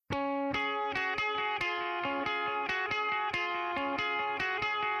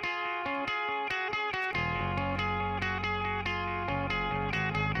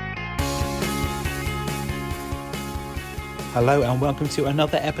Hello and welcome to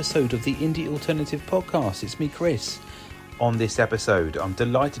another episode of the Indie Alternative Podcast. It's me, Chris. On this episode, I'm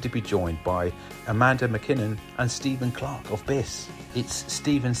delighted to be joined by Amanda McKinnon and Stephen Clark of BIS. It's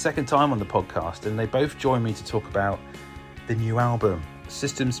Stephen's second time on the podcast, and they both join me to talk about the new album,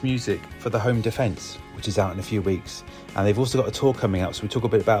 Systems Music for the Home Defence, which is out in a few weeks. And they've also got a tour coming out, so we talk a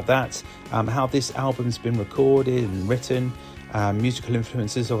bit about that, how this album's been recorded and written, musical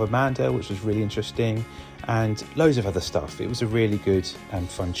influences of Amanda, which was really interesting, and loads of other stuff. It was a really good and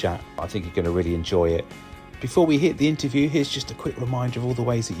fun chat. I think you're going to really enjoy it. Before we hit the interview, here's just a quick reminder of all the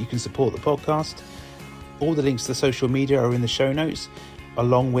ways that you can support the podcast. All the links to the social media are in the show notes,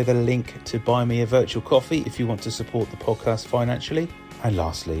 along with a link to buy me a virtual coffee if you want to support the podcast financially. And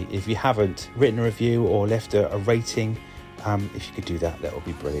lastly, if you haven't written a review or left a rating, if you could do that, that would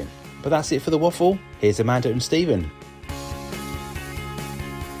be brilliant. But that's it for the waffle. Here's Amanda and Stephen.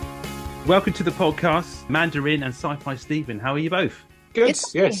 Welcome to the podcast, Mandarin and Sci-Fi Stephen. How are you both? Good,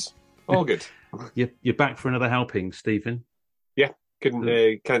 yes. All good. You're back for another helping, Stephen. Yeah, can't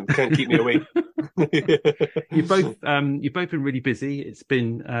keep me away. You've both been really busy. It's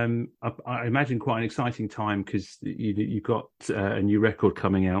been, I imagine, quite an exciting time because you've got a new record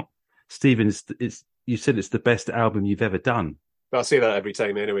coming out. Stephen, you said it's the best album you've ever done. I say that every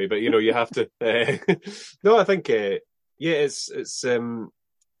time anyway, but you have to. No, I think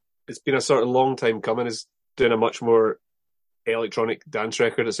it's been a sort of long time coming. Is doing a much more electronic dance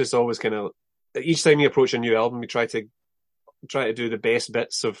record. It's just always kind of, each time you approach a new album, you try to do the best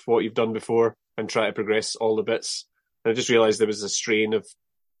bits of what you've done before and try to progress all the bits. And I just realised there was a strain of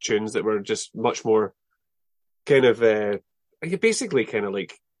tunes that were just much more kind of basically kind of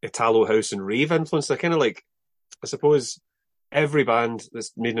like Italo house and rave influence. They're kind of like, I suppose every band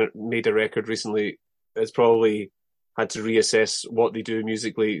that's made a record recently has probably had to reassess what they do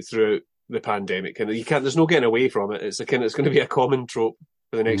musically throughout the pandemic, and there's no getting away from it. It's going to be a common trope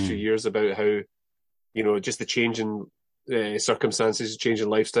for the next few years about how, just the change in circumstances, change in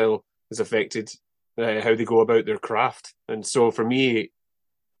lifestyle has affected how they go about their craft. And so for me,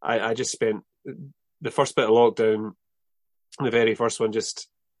 I just spent the first bit of lockdown, the very first one, just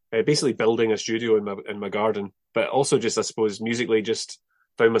basically building a studio in my garden, but also just, I suppose, musically just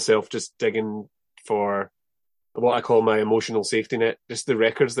found myself just digging for what I call my emotional safety net, just the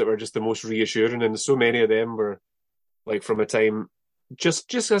records that were just the most reassuring. And so many of them were like from a time,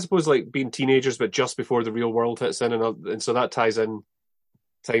 just I suppose like being teenagers, but just before the real world hits in. And so that ties in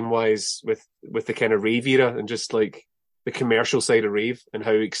time-wise with the kind of rave era and just like the commercial side of rave and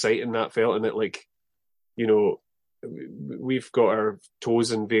how exciting that felt. And that, like, we've got our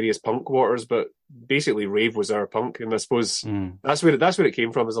toes in various punk waters, but basically rave was our punk. And I suppose that's where it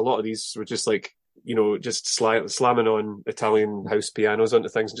came from, is a lot of these were just like, just slamming on Italian house pianos onto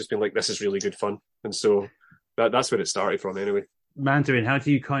things and just being like, this is really good fun. And so that's where it started from anyway. Mandarin, how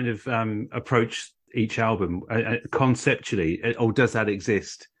do you kind of approach each album conceptually, or does that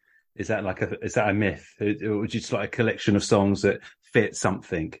exist? Is that a myth, or just like a collection of songs that fit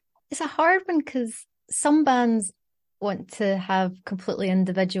something? It's a hard one because some bands want to have completely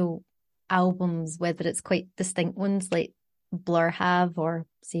individual albums, whether it's quite distinct ones like Blur have, or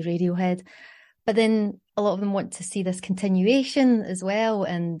say Radiohead. But then a lot of them want to see this continuation as well,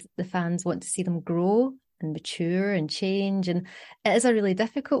 and the fans want to see them grow and mature and change. And it is a really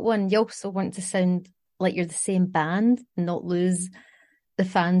difficult one. You also want to sound like you're the same band and not lose the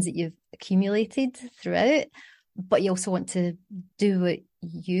fans that you've accumulated throughout. But you also want to do what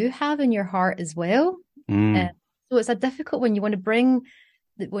you have in your heart as well. So it's a difficult one. You want to bring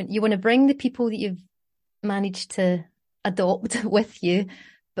the people that you've managed to adopt with you,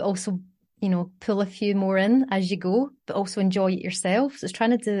 but also, pull a few more in as you go, but also enjoy it yourself. So it's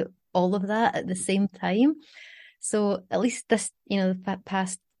trying to do all of that at the same time. So at least this, the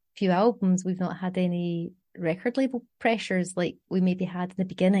past few albums, we've not had any record label pressures like we maybe had in the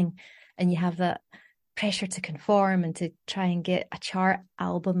beginning. And you have that pressure to conform and to try and get a chart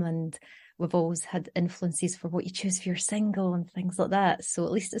album. And we've always had influences for what you choose for your single and things like that. So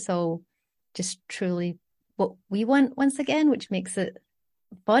at least it's all just truly what we want once again, which makes it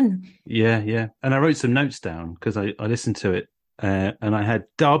fun. Yeah. And I wrote some notes down because I listened to it and I had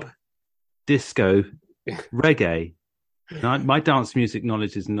dub, disco, reggae. Now, my dance music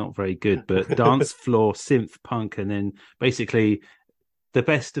knowledge is not very good, but dance floor, synth, punk, and then basically the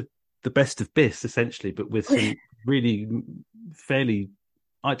best of BIS, essentially, but with some really fairly,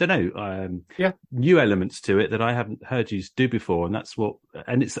 I don't know, new elements to it that I haven't heard you do before,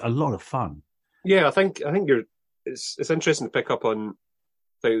 and it's a lot of fun. Yeah, I think it's interesting to pick up on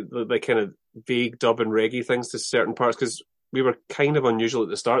the kind of vague dub and reggae things to certain parts, because we were kind of unusual at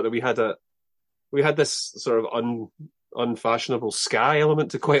the start that we had this sort of unfashionable ska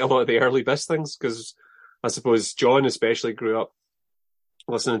element to quite a lot of the early Biss things, because I suppose John especially grew up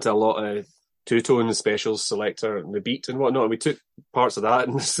listening to a lot of two-tone specials, Selector and The Beat and whatnot, and we took parts of that,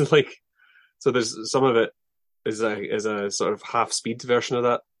 and it's like, so there's some of it is a sort of half-speed version of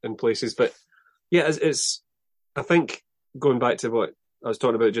that in places, but yeah, it's I think going back to what I was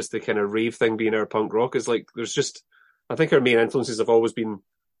talking about, just the kind of rave thing being our punk rock, is like there's just, I think our main influences have always been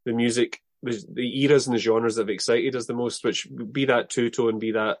the music, the eras and the genres that have excited us the most, which be that two-tone,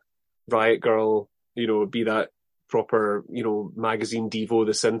 be that Riot Girl, be that proper, magazine Devo,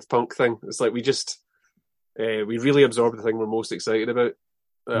 the synth punk thing. It's like we just, we really absorb the thing we're most excited about,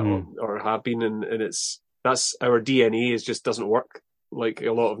 or have been, and that's our DNA. Is just doesn't work like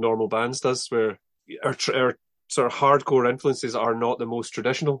a lot of normal bands does, where our sort of hardcore influences are not the most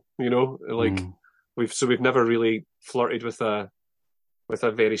traditional, we've never really flirted with a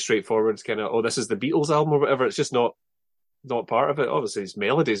very straightforward kind of, this is the Beatles album or whatever. It's just not part of it. Obviously it's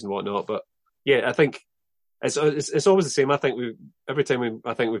melodies and whatnot, but yeah, I think it's always the same. I think every time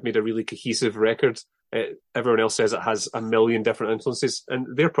I think we've made a really cohesive record, everyone else says it has a million different influences,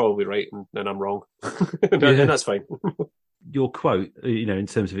 and they're probably right, and I'm wrong. and that's fine. Your quote, in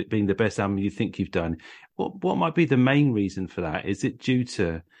terms of it being the best album you think you've done, what might be the main reason for that? Is it due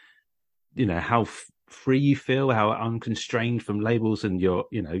to, how free you feel, how unconstrained from labels and your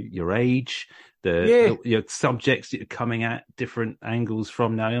age, your subjects that you're coming at different angles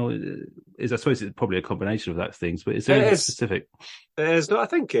from now? I suppose it's probably a combination of those things, but is there anything specific? It is. No, I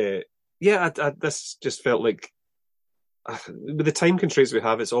think, this just felt like, with the time constraints we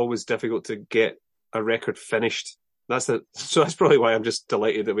have, it's always difficult to get a record finished. So that's probably why I'm just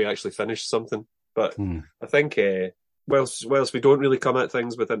delighted that we actually finished something. But I think, whilst we don't really come at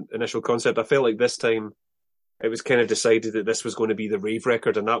things with an initial concept, I felt like this time it was kind of decided that this was going to be the rave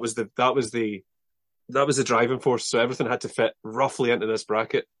record, and that was the driving force. So everything had to fit roughly into this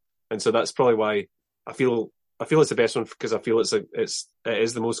bracket, and so that's probably why I feel it's the best one, because I feel it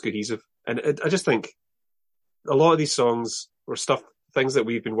is the most cohesive. And I just think a lot of these songs were things that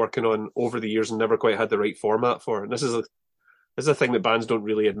we've been working on over the years and never quite had the right format for. And this is a thing that bands don't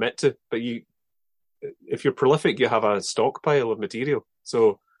really admit to, but if you're prolific, you have a stockpile of material.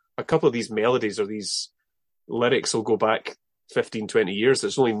 So a couple of these melodies or these lyrics will go back 15, 20 years.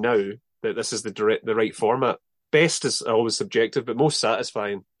 It's only now that this is the right format. Best is always subjective, but most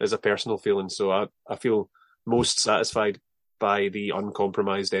satisfying is a personal feeling. So I feel most satisfied by the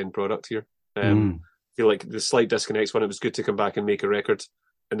uncompromised end product here. I feel like the slight disconnects when it was good to come back and make a record,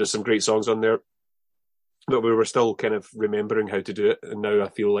 and there's some great songs on there, but we were still kind of remembering how to do it. And now I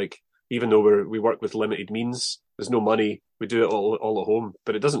feel like, even though we work with limited means, there's no money, we do it all at home,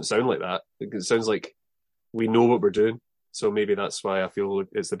 but it doesn't sound like that. It sounds like we know what we're doing. So maybe that's why I feel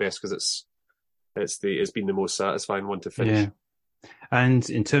it's the best, because it's been the most satisfying one to finish. Yeah. And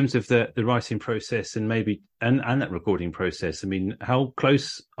in terms of the writing process and maybe and that recording process, I mean, how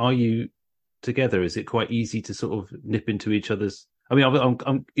close are you together? Is it quite easy to sort of nip into each other's? I mean,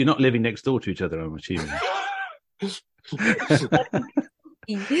 you're not living next door to each other, I'm assuming.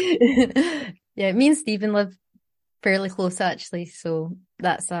 Yeah, me and Stephen live fairly close actually, so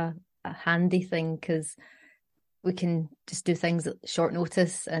that's a handy thing, because we can just do things at short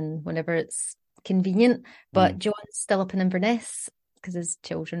notice and whenever it's convenient. But John's still up in Inverness because his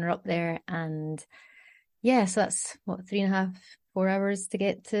children are up there, and yeah, so that's 3.5, 4 hours to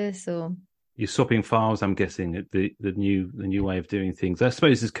get to. So you're swapping files, I'm guessing, the new way of doing things. I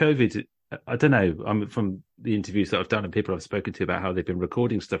suppose as COVID, I don't know, from the interviews that I've done and people I've spoken to about how they've been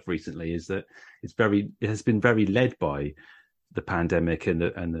recording stuff recently, is that it has been very led by the pandemic and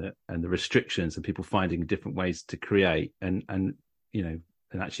the restrictions, and people finding different ways to create, and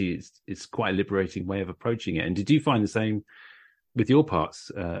actually it's quite a liberating way of approaching it. And did you find the same with your parts,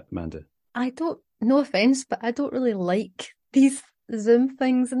 Amanda? No offense, but I don't really like these Zoom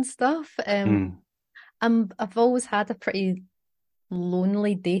things and stuff. I've always had a pretty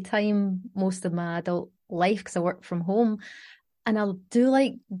lonely daytime most of my adult life because I work from home, and I do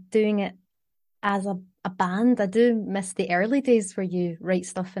like doing it as a band. I do miss the early days where you write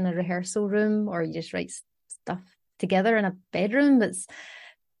stuff in a rehearsal room, or you just write stuff together in a bedroom. But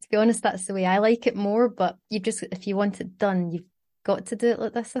to be honest, that's the way I like it more. But if you want it done, you've got to do it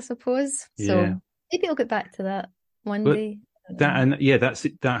like this, I suppose. Yeah. So maybe I'll get back to that one day. That's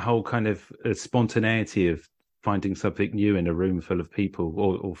that whole kind of spontaneity of finding something new in a room full of people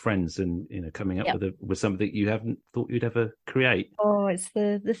or friends, and coming up with something you haven't thought you'd ever create. Oh, it's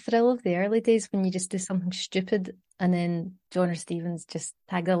the thrill of the early days when you just do something stupid and then John or Stephen's just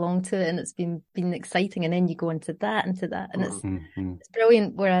tag along to it, and it's been exciting, and then you go into that, and it's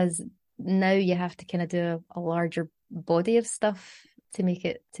brilliant. Whereas now you have to kind of do a larger body of stuff to make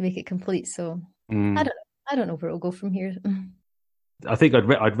it complete. So I don't know where it'll go from here. I think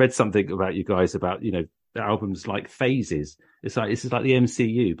I'd read something about you guys about, the albums like phases. It's like this is like the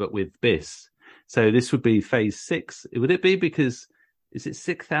MCU but with BIS. So this would be phase 6. Would it be, because is it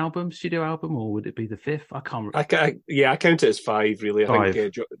 6th album, studio album, or would it be the 5th? I can't remember. I count it as 5 really. I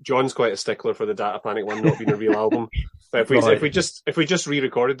think John's quite a stickler for the Data Panic one not being a real album. But if we just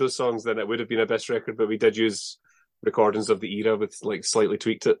re-recorded those songs, then it would have been a BIS record. But we did use recordings of the era with like slightly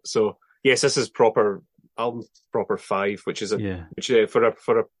tweaked it. So yes, this is proper album, proper 5, which is which for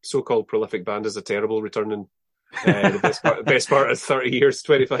a so-called prolific band is a terrible returning the best part of 30 years,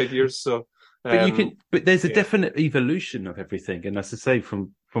 25 years. So. But there's a definite evolution of everything, and as I say,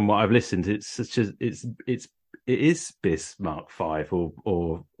 from what I've listened, it is BIS Mark 5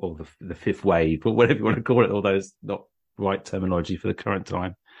 or the 5th wave or whatever you want to call it. Although it's not right terminology for the current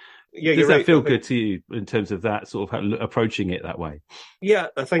time. Yeah, does that feel good to you in terms of that sort of approaching it that way? Yeah,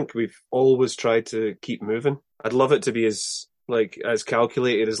 I think we've always tried to keep moving. I'd love it to be as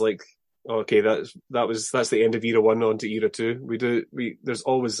calculated as like, okay, that's the end of era 1 on to era 2. There's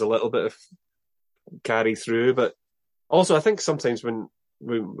always a little bit of carry through, but also I think sometimes when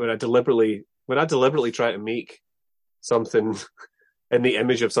I deliberately try to make something in the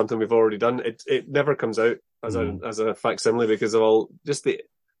image of something we've already done, it never comes out as a facsimile because of all just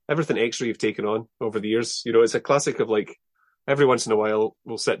everything extra you've taken on over the years. It's a classic of like every once in a while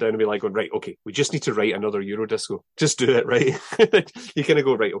we'll sit down and be like, going, right, okay, we just need to write another Eurodisco. Just do it, right? You kind of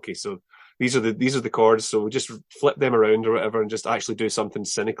go, right, okay, so these are the chords, so we just flip them around or whatever and just actually do something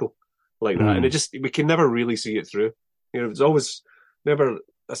cynical like that. And we can never really see it through. It's always never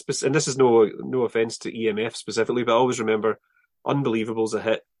and this is no offense to EMF specifically, but I always remember Unbelievable's a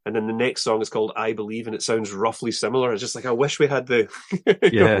hit, and then the next song is called I Believe, and it sounds roughly similar. It's just like, I wish we had the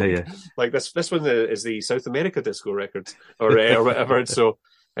like this one is the South America disco record or whatever. So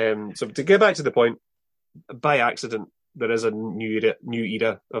to get back to the point, by accident there is a new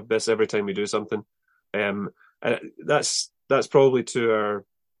era of this every time we do something. That's probably to our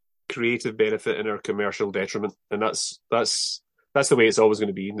creative benefit and our commercial detriment, and that's the way it's always going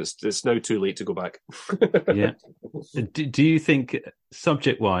to be. It's now too late to go back. Yeah. Do you think,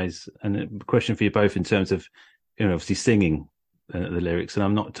 subject-wise, and a question for you both in terms of, obviously singing the lyrics, and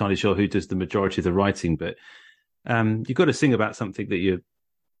I'm not entirely sure who does the majority of the writing, but you've got to sing about something that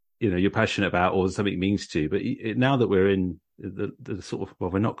you're passionate about or something means to you. But now that we're in the sort of,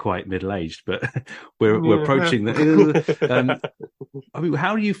 well, we're not quite middle-aged, but we're approaching the. I mean,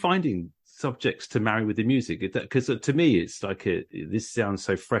 how are you finding subjects to marry with the music? Because to me, it's like this sounds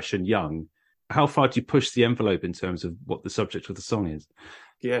so fresh and young. How far do you push the envelope in terms of what the subject of the song is?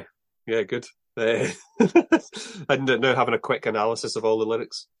 Yeah, good. And now having a quick analysis of all the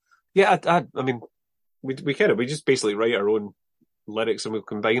lyrics. Yeah, I mean, we just basically write our own lyrics and we'll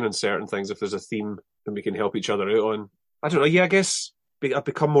combine on certain things if there's a theme and we can help each other out on. I don't know. Yeah, I guess I've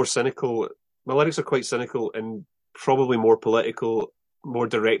become more cynical. My lyrics are quite cynical and probably more political, more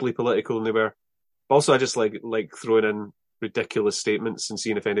directly political than they were. But also, I just like throwing in ridiculous statements and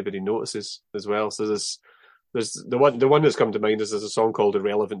seeing if anybody notices as well. So there's the one that's come to mind is there's a song called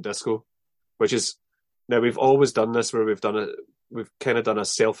Irrelevant Disco, which is, now we've always done this where we've kind of done a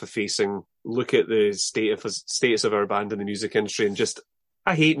self-effacing look at the status of our band in the music industry, and just,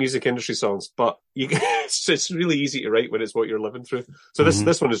 I hate music industry songs, but it's really easy to write when it's what you're living through. So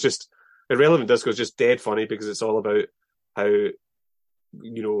this one is just, Irrelevant Disco is just dead funny because it's all about how,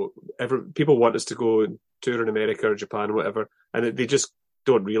 people want us to go and tour in America or Japan or whatever, and they just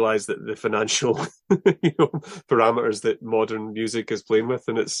don't realize that the financial, parameters that modern music is playing with,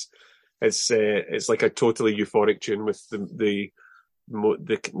 and it's like a totally euphoric tune with the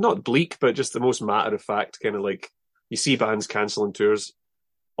not bleak, but just the most matter of fact kind of like, you see bands cancelling tours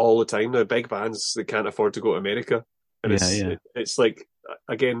all the time now, big bands that can't afford to go to America, and it's like,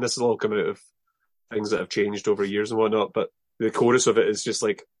 again, this is all coming out of things that have changed over years and whatnot, but the chorus of it is just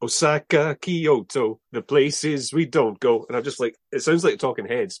like, Osaka, Kyoto, the places we don't go. And I'm just like, it sounds like Talking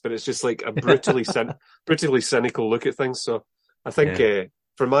Heads, but it's just like a brutally cynical look at things. So I think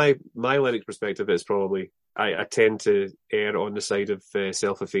from my lyric perspective, it's probably, I tend to err on the side of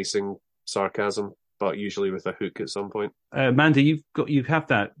self-effacing sarcasm, but usually with a hook at some point. Amanda, you have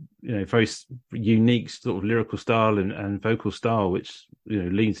that very unique sort of lyrical style and vocal style, which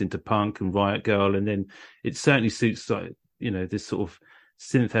leans into punk and Riot Girl, and then it certainly suits like this sort of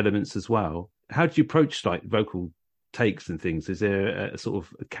synth elements as well. How do you approach like vocal takes and things? Is there a sort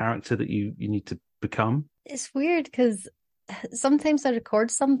of a character that you need to become? It's weird because sometimes I record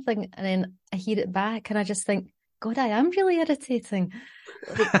something and then I hear it back and I just think, God, I am really irritating.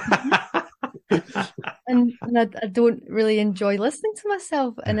 And I don't really enjoy listening to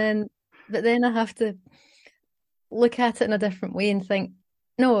myself. But then I have to look at it in a different way and think,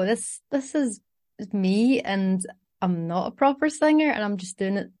 no, this is me, and I'm not a proper singer, and I'm just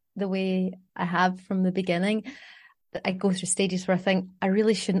doing it the way I have from the beginning. I go through stages where I think I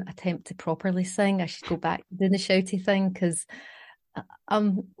really shouldn't attempt to properly sing. I should go back to doing the shouty thing, because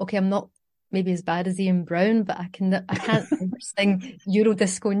I'm not maybe as bad as Ian Brown, but I can't sing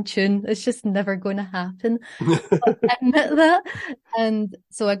Eurodisco in tune. It's just never going to happen. I admit that. And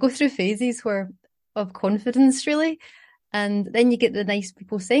so I go through phases of confidence, really. And then you get the nice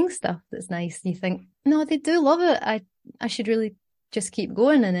people saying stuff that's nice, and you think, no, they do love it. I should really just keep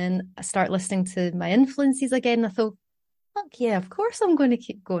going. And then I start listening to my influences again. And I thought, fuck yeah, of course I'm going to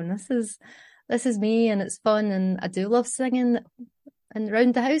keep going. This is me, and it's fun, and I do love singing and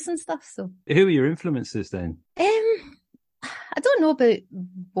around the house and stuff. So who are your influences then? I don't know about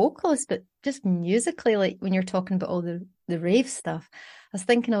vocalists, but just musically, like when you're talking about all the rave stuff, I was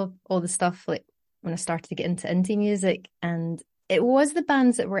thinking of all the stuff like when I started to get into indie music, and it was the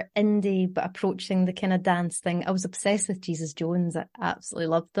bands that were indie but approaching the kind of dance thing. I was obsessed with Jesus Jones. I absolutely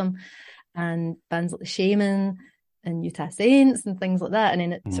loved them, and bands like the Shaman and Utah Saints and things like that. And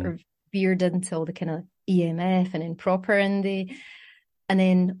then it sort of veered into all the kind of EMF and then proper indie. And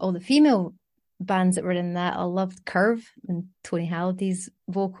then all the female bands that were in that, I loved Curve and Tony Halliday's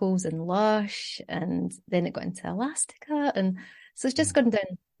vocals and Lush, and then it got into Elastica. And so it's just gone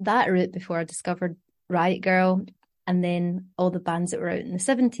down that route before I discovered Riot Girl. And then all the bands that were out in the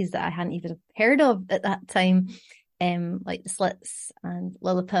 70s that I hadn't even heard of at that time, like the Slits and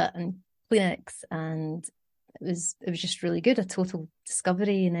Lilliput and Kleenex. And it was just really good, a total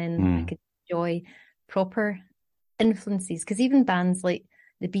discovery. And then I could enjoy proper influences, because even bands like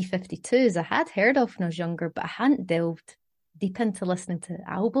the B-52s I had heard of when I was younger, but I hadn't delved deep into listening to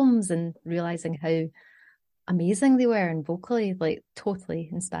albums and realizing how amazing they were, and vocally, like, totally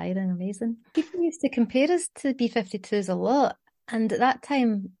inspiring, amazing. People used to compare us to B-52s a lot, and at that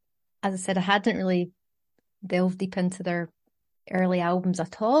time, as I said, I hadn't really delved deep into their early albums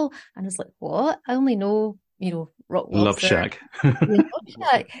at all, and I was like, what? I only know, Rock Lobster, Love Shack. Love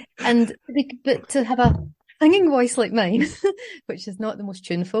Shack. But to have a singing voice like mine, which is not the most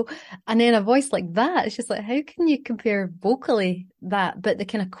tuneful, and then a voice like that, it's just like, how can you compare vocally that, but the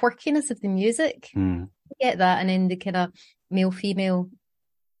kind of quirkiness of the music, get that, and then the kind of male-female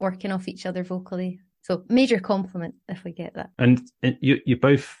working off each other vocally. So major compliment if we get that. And you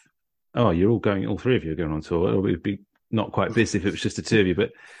both, you're all three of you are going on tour. It would be not quite busy if it was just the two of you,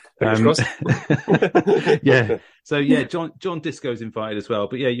 but yeah. So yeah, John Disco's invited as well,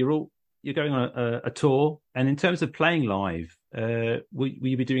 but yeah, you're going on a tour. And in terms of playing live, will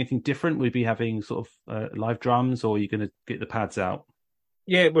you be doing anything different? Will you be having sort of live drums, or are you going to get the pads out?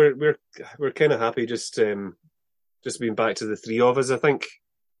 Yeah, we're kind of happy just being back to the three of us. I think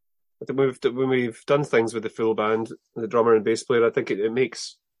when we've done things with the full band, the drummer and bass player, I think it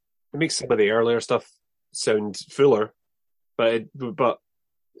makes some of the earlier stuff sound fuller, but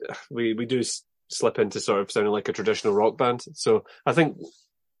we do slip into sort of sounding like a traditional rock band. So I think,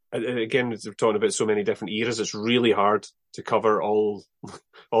 again, we're talking about so many different eras, it's really hard to cover all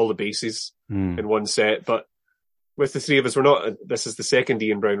the bases in one set. But with the three of us, we're not, this is the second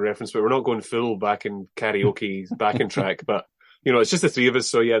Ian Brown reference, but we're not going full back in karaoke backing track. But, it's just the three of us.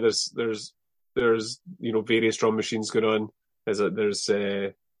 So yeah, there's various drum machines going on. There's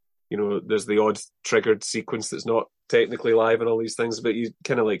the odd triggered sequence that's not technically live and all these things, but you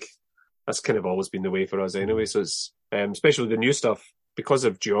kind of that's kind of always been the way for us anyway. So it's, especially the new stuff, because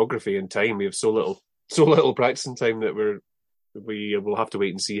of geography and time, we have so little practicing time that we will have to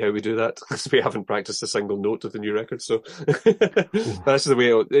wait and see how we do that, because we haven't practiced a single note of the new record. So that's the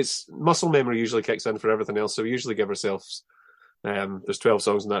way it's muscle memory usually kicks in for everything else. So we usually give ourselves, there's 12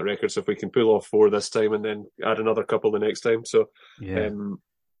 songs on that record. So if we can pull off 4 this time and then add another couple the next time. So, yeah.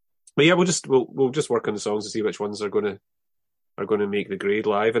 But yeah, we'll just work on the songs to see which ones are going to make the grade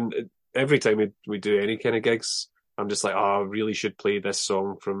live. And every time we do any kind of gigs, I'm just like, I really should play this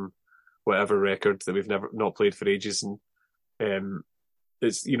song from whatever record that we've not played for ages. And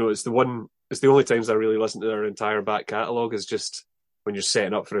it's the only times I really listen to their entire back catalogue is just when you're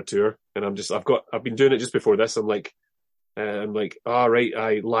setting up for a tour. And I've been doing it just before this. I'm like,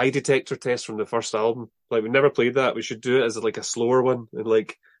 right, Lie Detector Test from the first album. Like, we never played that. We should do it as like a slower one, and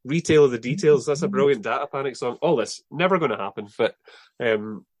like Retail of the Details. That's a brilliant Data Panic song. All this never going to happen, but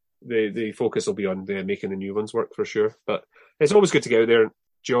the focus will be on making the new ones work for sure. But it's always good to get out there.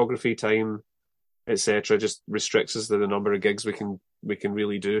 Geography, time, etc., just restricts us to the number of gigs we can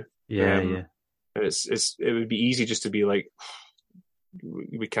really do. Yeah. And it would be easy just to be like,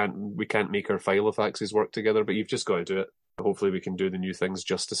 we can't make our Filofaxes work together, but you've just got to do it. Hopefully we can do the new things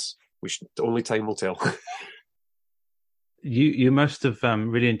justice. Only time will tell. You must have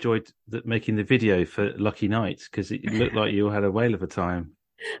really enjoyed making the video for Lucky Night, because it looked like you all had a whale of a time.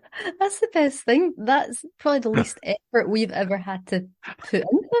 That's the best thing. That's probably the least effort we've ever had to put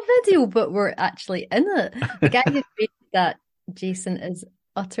into a video, but we're actually in it. The guy who made that, Jason, is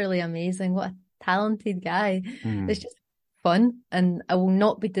utterly amazing. What a talented guy. It's just fun, and I will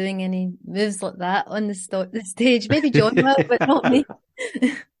not be doing any moves like that on the stage. Maybe John will, but not me.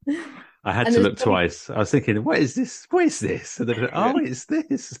 I had to look twice. I was thinking, what is this? What is this? And then, oh, it's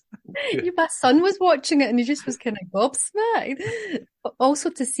this. My son was watching it and he just was kind of gobsmacked. But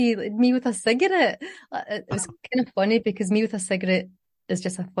also to see me with a cigarette, it was kind of funny, because me with a cigarette is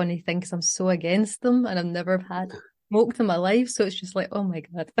just a funny thing, because I'm so against them and I've never had smoked in my life. So it's just like, oh my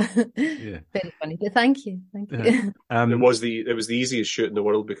God. Very funny. But thank you. It was the easiest shoot in the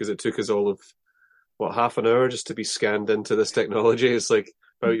world, because it took us all of, half an hour just to be scanned into this technology. It's like,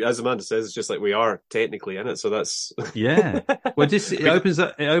 as Amanda says, it's just like we are technically in it, so that's Well,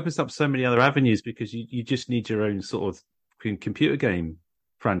 it opens up so many other avenues, because you just need your own sort of computer game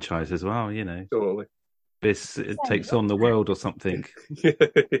franchise as well. Totally. This takes on the world or something.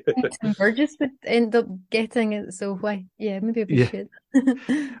 Burgess would end up getting it, so why? Yeah, maybe we should.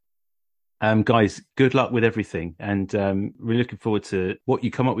 Guys, good luck with everything, and really looking forward to what you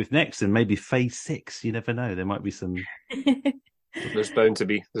come up with next, and maybe phase 6. You never know; there might be some. There's bound to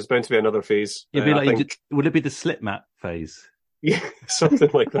be another phase. Would it be the slip mat phase? Yeah, something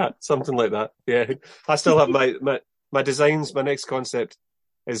like that. Yeah, I still have my designs. My next concept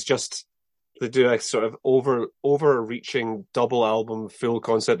is just to do a sort of overreaching double album full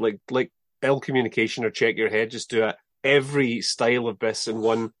concept, like Ill Communication or Check Your Head. Just do every style of Biss in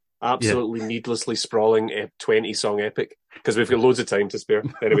one absolutely needlessly sprawling 20-song epic, because we've got loads of time to spare.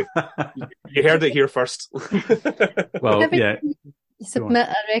 Anyway, you heard it here first. Well, yeah. You submit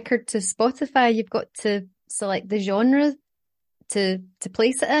a record to Spotify, you've got to select the genre to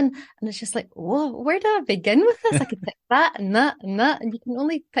place it in, and it's just like, whoa, where do I begin with this? I could pick that and that and that, and you can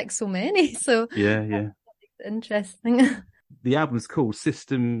only pick so many. So yeah, interesting. The album's called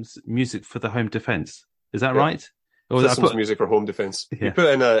Systems Music for the Home Defense. Is that right? Systems Music for Home Defense. Yeah. You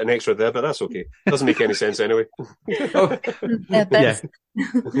put in an extra there, but that's okay. Doesn't make any sense anyway. Where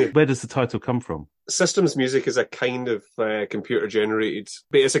does the title come from? Systems Music is a kind of computer generated,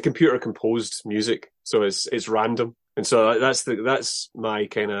 but it's a computer composed music, so it's random, and so that's my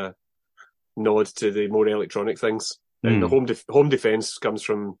kind of nod to the more electronic things. And the home defense comes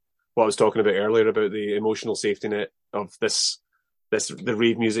from what I was talking about earlier about the emotional safety net of the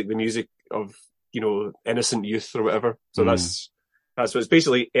rave music, the music of innocent youth or whatever. So that's what it's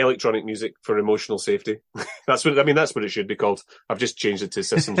basically, electronic music for emotional safety. That's what it should be called. I've just changed it to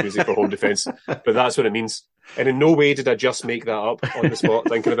Systems Music for Home Defense, but that's what it means. And in no way did I just make that up on the spot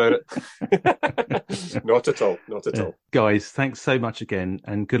thinking about it. Not at all. Guys, thanks so much again,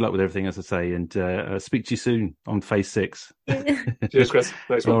 and good luck with everything, as I say, and speak to you soon on phase 6. Cheers, Chris.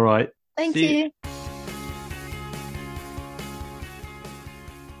 Nice one. All right. Thank you.